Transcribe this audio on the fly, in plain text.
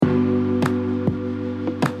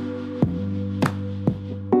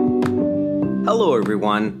Hello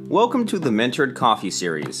everyone, welcome to the Mentored Coffee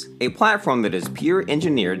Series, a platform that is peer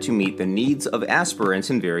engineered to meet the needs of aspirants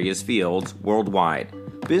in various fields worldwide.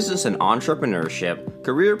 Business and entrepreneurship,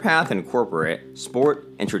 career path and corporate, sport,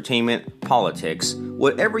 entertainment, politics,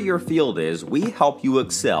 whatever your field is, we help you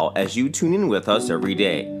excel as you tune in with us every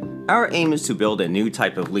day. Our aim is to build a new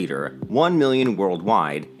type of leader, 1 million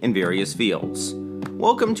worldwide, in various fields.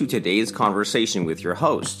 Welcome to today's conversation with your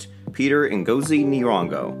host, Peter Ngozi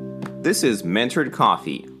Nirongo. This is Mentored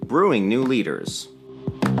Coffee, brewing new leaders.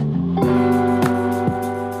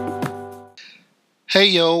 Hey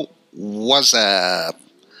yo, what's up?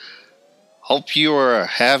 Hope you are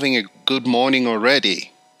having a good morning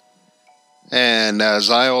already. And as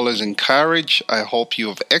I always encourage, I hope you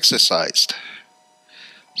have exercised.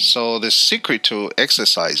 So the secret to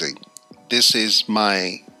exercising, this is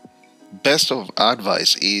my best of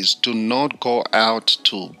advice, is do not go out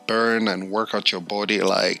to burn and work out your body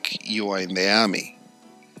like you are in the army.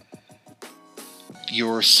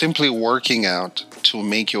 You're simply working out to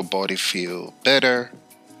make your body feel better,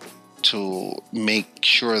 to make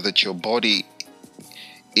sure that your body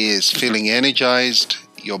is feeling energized,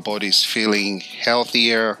 your body is feeling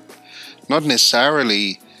healthier, not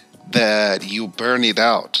necessarily that you burn it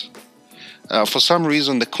out. For some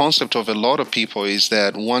reason, the concept of a lot of people is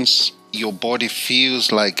that once your body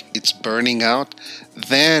feels like it's burning out,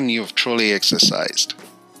 then you've truly exercised.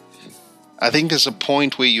 I think there's a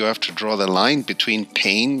point where you have to draw the line between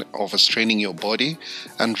pain, overstraining your body,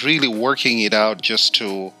 and really working it out just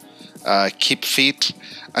to keep fit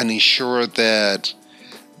and ensure that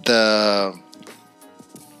the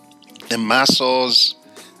muscles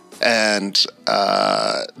and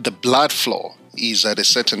the blood flow is at a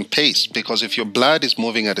certain pace. Because if your blood is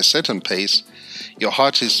moving at a certain pace, your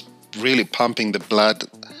heart is really pumping the blood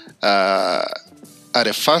at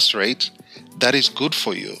a fast rate, that is good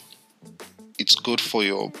for you. It's good for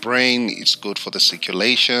your brain, it's good for the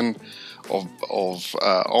circulation of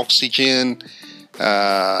oxygen,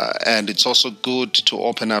 and it's also good to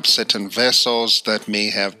open up certain vessels that may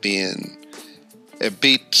have been a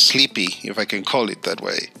bit sleepy, if I can call it that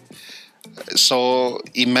way. So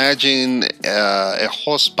imagine a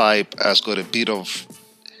hose pipe has got a bit of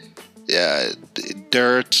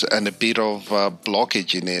dirt and a bit of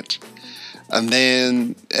blockage in it,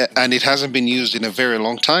 and it hasn't been used in a very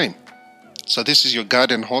long time. So this is your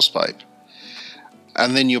garden hose pipe,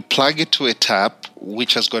 and then you plug it to a tap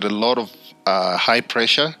which has got a lot of high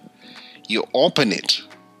pressure. You open it.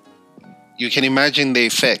 You can imagine the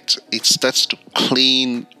effect. It starts to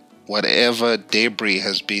clean whatever debris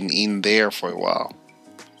has been in there for a while.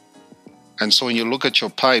 And so when you look at your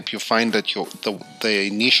pipe, you find that the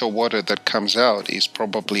initial water that comes out is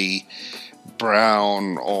probably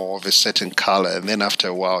brown or of a certain color. And then after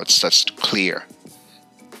a while, it starts to clear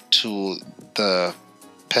to the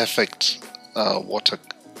perfect water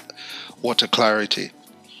clarity.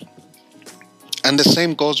 And the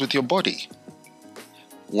same goes with your body.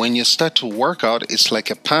 When you start to work out, it's like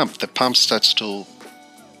a pump. The pump starts to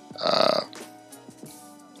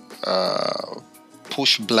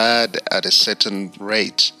push blood at a certain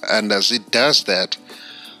rate, and as it does that,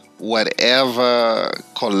 whatever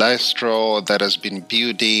cholesterol that has been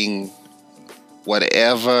building,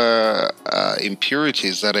 whatever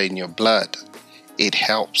impurities that are in your blood, it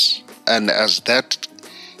helps. And as that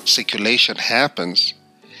circulation happens,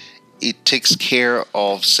 it takes care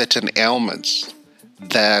of certain ailments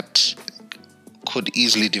that could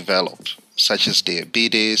easily develop, such as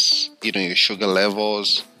diabetes, your sugar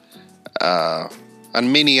levels,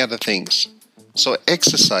 and many other things. So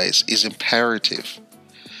exercise is imperative.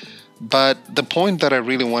 But the point that I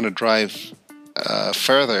really want to drive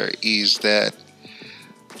further is that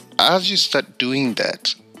as you start doing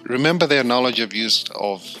that, remember the analogy I've used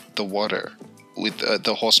of the water with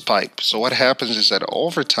the hose pipe. So what happens is that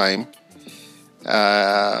over time,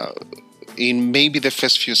 in maybe the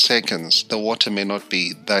first few seconds, the water may not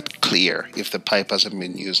be that clear if the pipe hasn't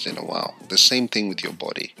been used in a while. The same thing with your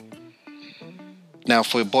body. Now,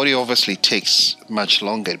 for your body, obviously, it takes much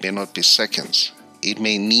longer. It may not be seconds. It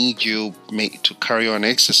may need you to carry on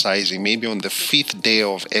exercising, maybe on the 5th day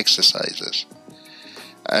of exercises.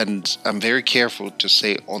 And I'm very careful to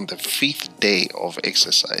say on the 5th day of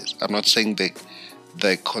exercise. I'm not saying the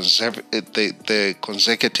consecutive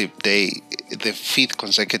day, the 5th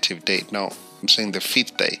consecutive day. No, I'm saying the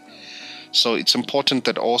 5th day. So it's important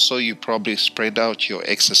that also you probably spread out your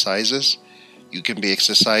exercises. You can be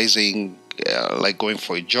exercising like going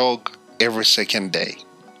for a jog every second day.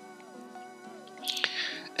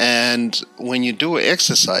 And when you do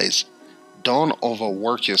exercise, don't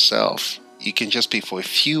overwork yourself. You can just be for a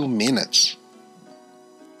few minutes.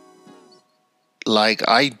 like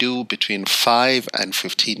I do between 5 and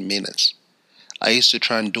 15 minutes. I used to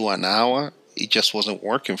try and do an hour. It just wasn't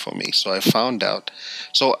working for me. So I found out.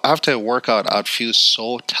 So after a workout, I'd feel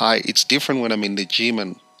so tired. It's different when I'm in the gym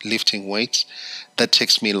and lifting weights. That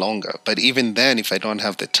takes me longer. But even then, if I don't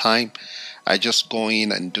have the time, I just go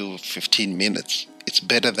in and do 15 minutes. It's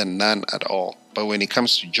better than none at all. But when it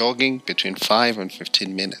comes to jogging, between 5 and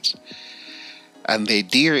 15 minutes. And the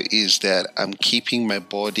idea is that I'm keeping my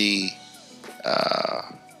body,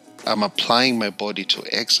 I'm applying my body to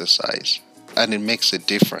exercise, and it makes a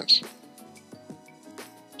difference.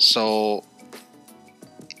 So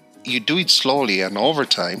you do it slowly, and over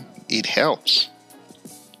time, it helps.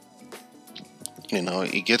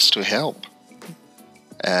 It gets to help.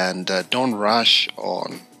 And don't rush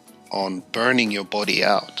on burning your body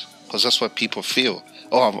out, because that's what people feel.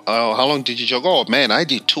 Oh, how long did you jog? Oh man, I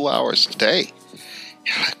did 2 hours today.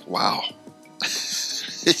 You're like, wow.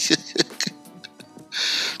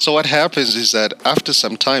 So what happens is that after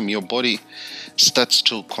some time, your body starts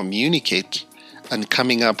to communicate and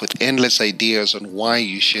coming up with endless ideas on why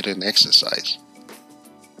you shouldn't exercise.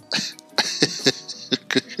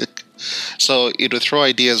 So it'll throw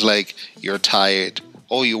ideas like, you're tired,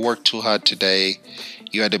 oh, you worked too hard today,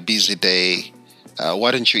 you had a busy day, why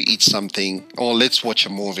don't you eat something, oh, let's watch a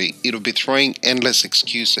movie. It'll be throwing endless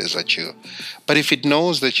excuses at you. But if it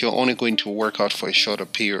knows that you're only going to work out for a shorter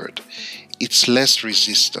period, it's less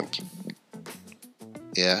resistant.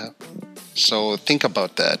 Yeah. So think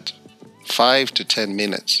about that. 5 to 10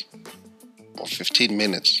 minutes or 15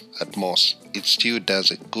 minutes at most, it still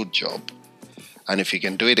does a good job. And if you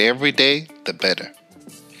can do it every day, the better.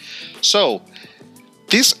 So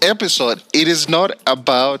this episode, it is not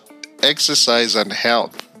about exercise and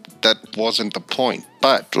health. That wasn't the point.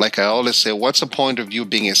 But like I always say, what's the point of you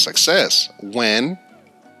being a success when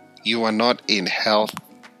you are not in healthy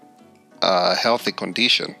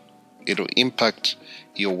condition? It will impact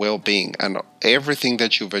your well-being, and everything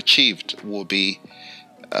that you've achieved will be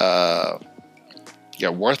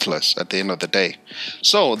worthless at the end of the day.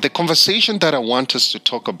 So the conversation that I want us to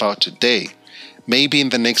talk about today, maybe in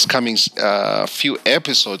the next coming few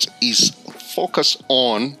episodes, is focus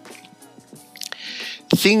on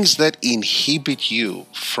things that inhibit you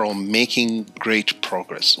from making great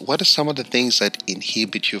progress. What are some of the things that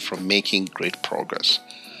inhibit you from making great progress?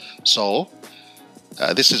 So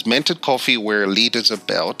this is Mentored Coffee, where leaders are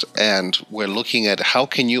built, and we're looking at how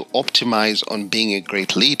can you optimize on being a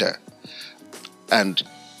great leader. And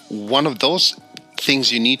one of those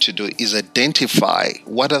things you need to do is identify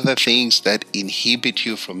what are the things that inhibit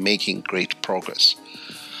you from making great progress.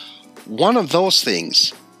 One of those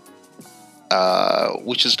things,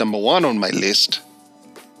 which is number one on my list,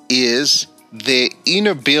 is the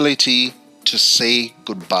inability to say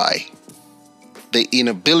goodbye. The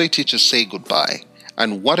inability to say goodbye.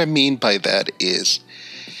 And what I mean by that is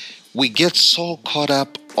we get so caught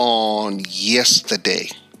up on yesterday,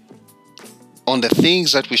 on the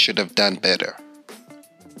things that we should have done better,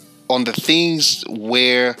 on the things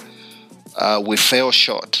where we fell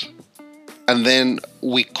short. And then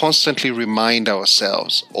we constantly remind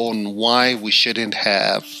ourselves on why we shouldn't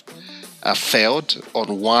have failed,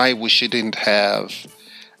 on why we shouldn't have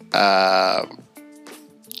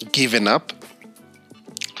given up.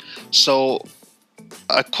 So,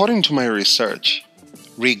 according to my research,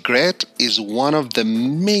 regret is one of the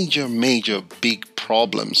major big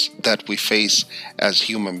problems that we face as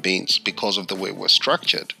human beings because of the way we're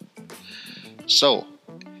structured. So,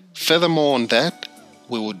 furthermore on that,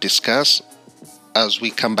 we will discuss as we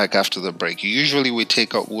come back after the break. Usually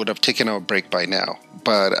would have taken our break by now,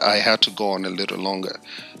 but I had to go on a little longer.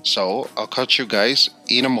 So I'll catch you guys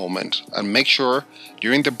in a moment, and make sure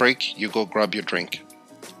during the break you go grab your drink.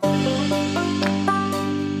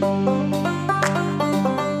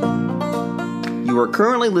 You are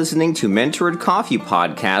currently listening to Mentored Coffee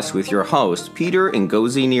Podcast with your host, Peter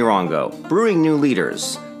Ngozi Nirongo, Brewing New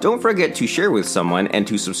Leaders. Don't forget to share with someone and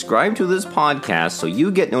to subscribe to this podcast so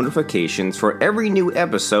you get notifications for every new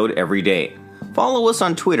episode every day. Follow us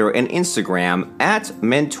on Twitter and Instagram at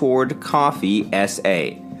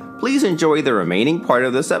MentoredCoffeeSA. Please enjoy the remaining part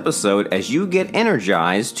of this episode as you get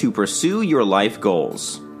energized to pursue your life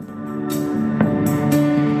goals.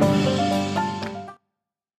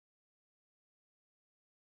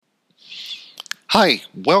 Hi,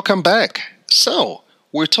 welcome back. So,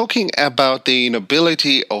 we're talking about the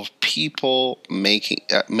inability of people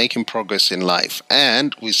making progress in life,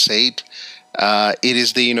 and we said it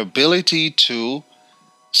is the inability to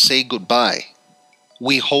say goodbye.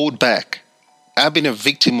 We hold back. I've been a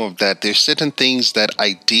victim of that. There's certain things that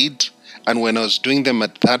I did And when I was doing them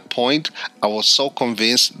at that point, I was so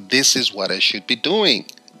convinced this is what I should be doing.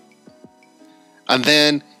 And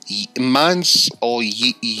then months or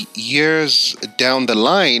years down the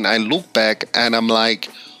line, I look back and I'm like,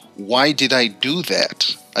 why did I do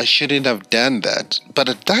that? I shouldn't have done that. But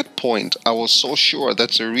at that point, I was so sure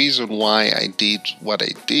that's the reason why I did what I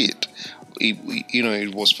did.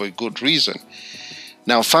 It was for a good reason.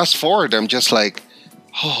 Now, fast forward, I'm just like,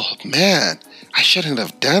 oh man, I shouldn't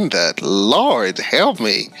have done that. Lord, help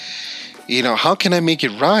me. How can I make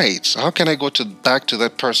it right? How can I go back to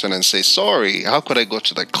that person and say sorry? How could I go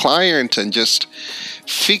to the client and just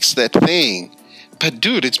fix that thing? But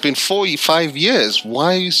dude, it's been 5 years.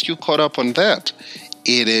 Why are you still caught up on that?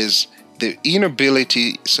 It is the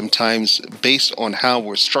inability, sometimes based on how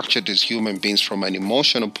we're structured as human beings from an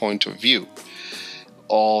emotional point of view,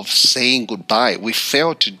 of saying goodbye. We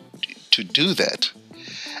fail to do that.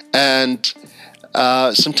 And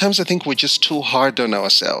sometimes I think we're just too hard on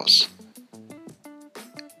ourselves.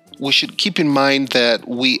 We should keep in mind that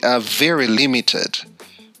we are very limited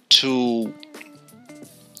to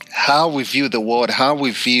how we view the world, how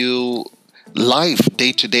we view life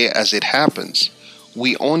day to day as it happens.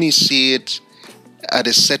 We only see it at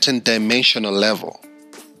a certain dimensional level.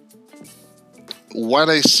 What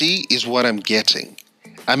I see is what I'm getting.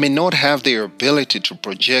 I may not have the ability to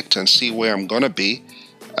project and see where I'm going to be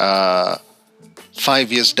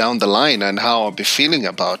 5 years down the line and how I'll be feeling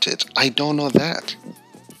about it. I don't know that.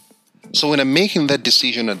 So when I'm making that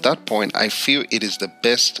decision at that point, I feel it is the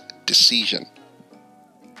best decision.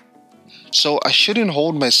 So I shouldn't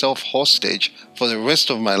hold myself hostage for the rest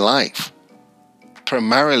of my life,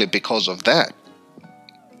 primarily because of that.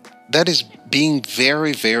 That is being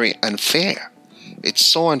very, very unfair. It's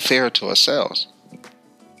so unfair to ourselves.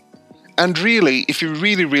 And really, if you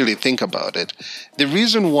really, really think about it, the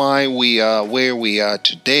reason why we are where we are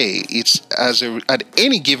today, it's at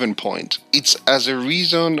any given point, it's as a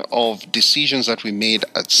reason of decisions that we made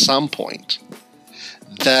at some point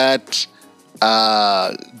that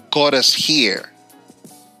got us here.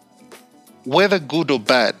 Whether good or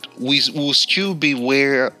bad, we will still be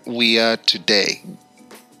where we are today.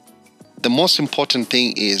 The most important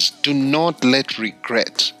thing is do not let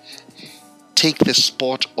regret take the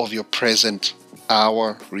spot of your present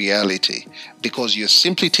hour reality, because you're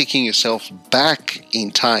simply taking yourself back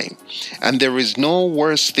in time. And there is no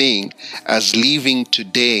worse thing as living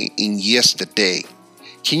today in yesterday.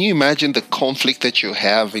 Can you imagine the conflict that you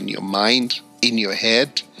have in your mind, in your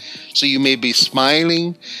head? So you may be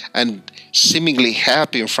smiling and seemingly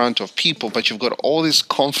happy in front of people, but you've got all this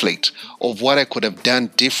conflict of what I could have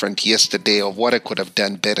done different yesterday, of what I could have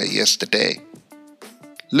done better yesterday.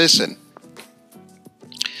 Listen,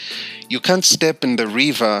 you can't step in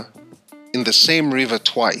the same river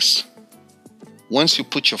twice. Once you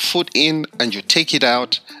put your foot in and you take it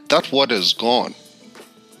out, that water is gone.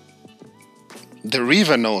 The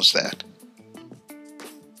river knows that.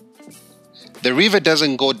 The river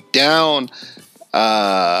doesn't go down.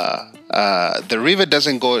 The river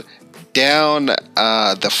doesn't go down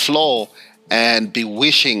the flow and be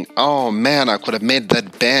wishing, oh man, I could have made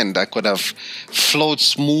that bend. I could have flowed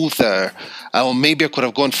smoother. Or maybe I could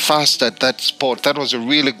have gone faster at that spot. That was a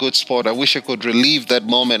really good spot. I wish I could relive that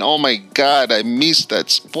moment. Oh my God, I missed that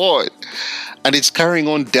spot. And it's carrying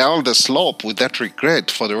on down the slope with that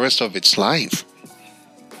regret for the rest of its life.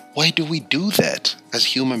 Why do we do that as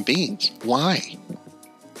human beings? Why?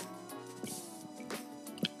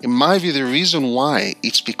 In my view, the reason why,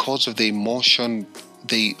 it's because of the emotional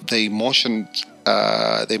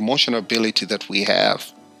ability that we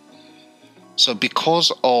have. So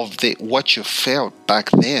because of what you felt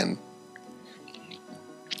back then,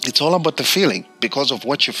 it's all about the feeling. Because of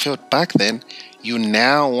what you felt back then, you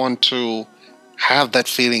now want to have that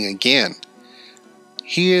feeling again.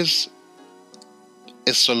 Here's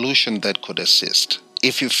a solution that could assist.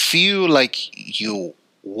 If you feel like you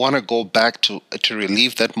want to go back to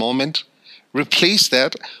relive that moment, replace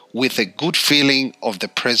that with a good feeling of the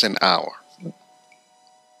present hour.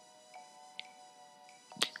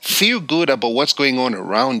 Feel good about what's going on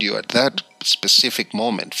around you at that specific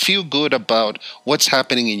moment. Feel good about what's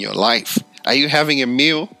happening in your life. Are you having a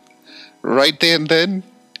meal right there and then?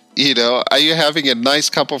 Are you having a nice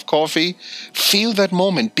cup of coffee? Feel that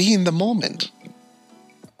moment. Be in the moment.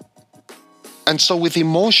 And so with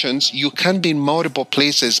emotions, you can be in multiple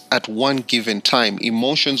places at one given time.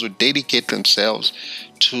 Emotions will dedicate themselves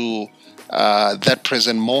to that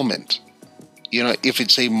present moment. If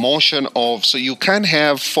it's an emotion so you can't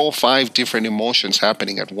have 4 or 5 different emotions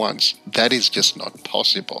happening at once. That is just not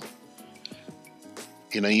possible.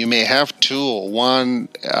 You may have 2 or 1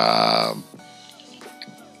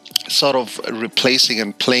 sort of replacing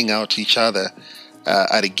and playing out each other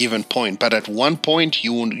at a given point. But at one point,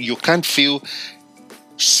 you can't feel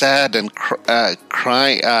sad and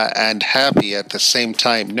cry and happy at the same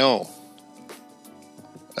time. No,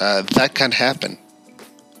 that can't happen.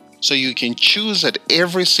 So you can choose at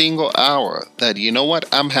every single hour that, you know what,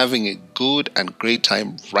 I'm having a good and great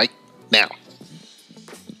time right now.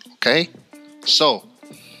 Okay? So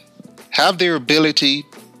have the ability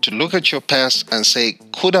to look at your past and say,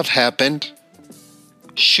 could have happened,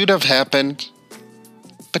 should have happened,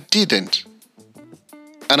 but didn't.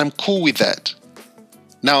 And I'm cool with that.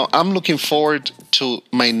 Now I'm looking forward to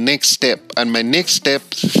my next step, and my next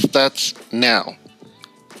step starts now.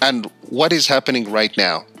 And what is happening right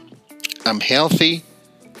now? I'm healthy.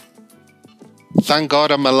 Thank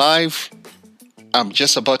God I'm alive. I'm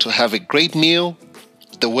just about to have a great meal.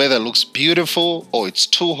 The weather looks beautiful, or it's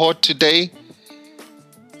too hot today.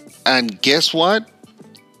 And guess what?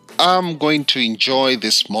 I'm going to enjoy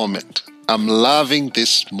this moment. I'm loving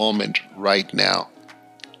this moment right now.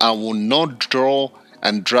 I will not draw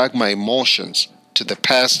and drag my emotions to the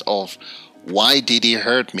past of, why did he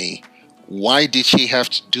hurt me? Why did he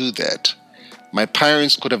have to do that? My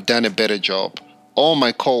parents could have done a better job. All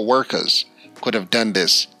my co-workers could have done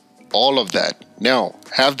this. All of that. No,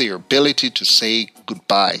 have the ability to say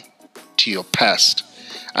goodbye to your past.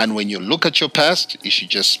 And when you look at your past, you should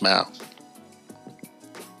just smile.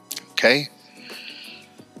 Okay?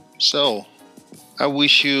 So, I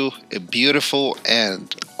wish you a beautiful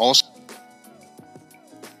and also...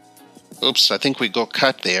 Oops, I think we got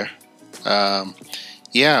cut there.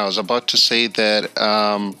 Yeah, I was about to say that...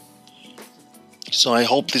 So I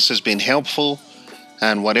hope this has been helpful,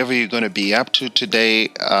 and whatever you're going to be up to today,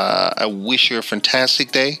 I wish you a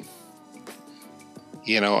fantastic day.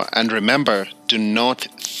 And remember, do not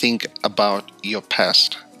think about your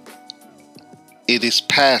past. It is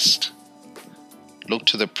past. Look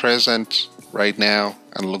to the present right now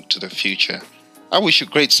and look to the future. I wish you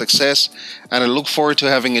great success, and I look forward to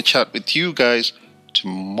having a chat with you guys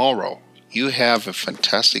tomorrow. You have a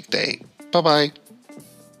fantastic day. Bye-bye.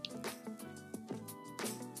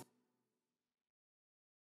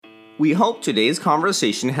 We hope today's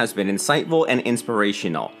conversation has been insightful and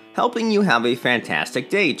inspirational, helping you have a fantastic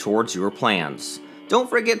day towards your plans. Don't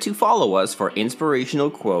forget to follow us for inspirational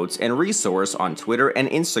quotes and resource on Twitter and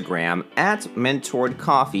Instagram at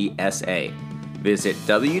MentoredCoffeeSA. Visit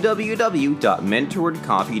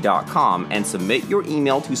www.mentoredcoffee.com and submit your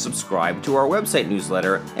email to subscribe to our website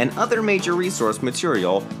newsletter and other major resource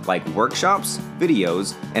material like workshops,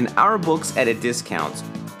 videos, and our books at a discount.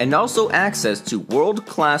 And also access to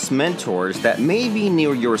world-class mentors that may be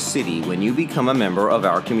near your city when you become a member of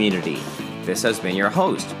our community. This has been your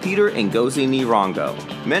host, Peter Ngozi Nirongo,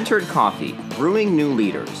 Mentored Coffee, Brewing New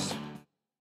Leaders.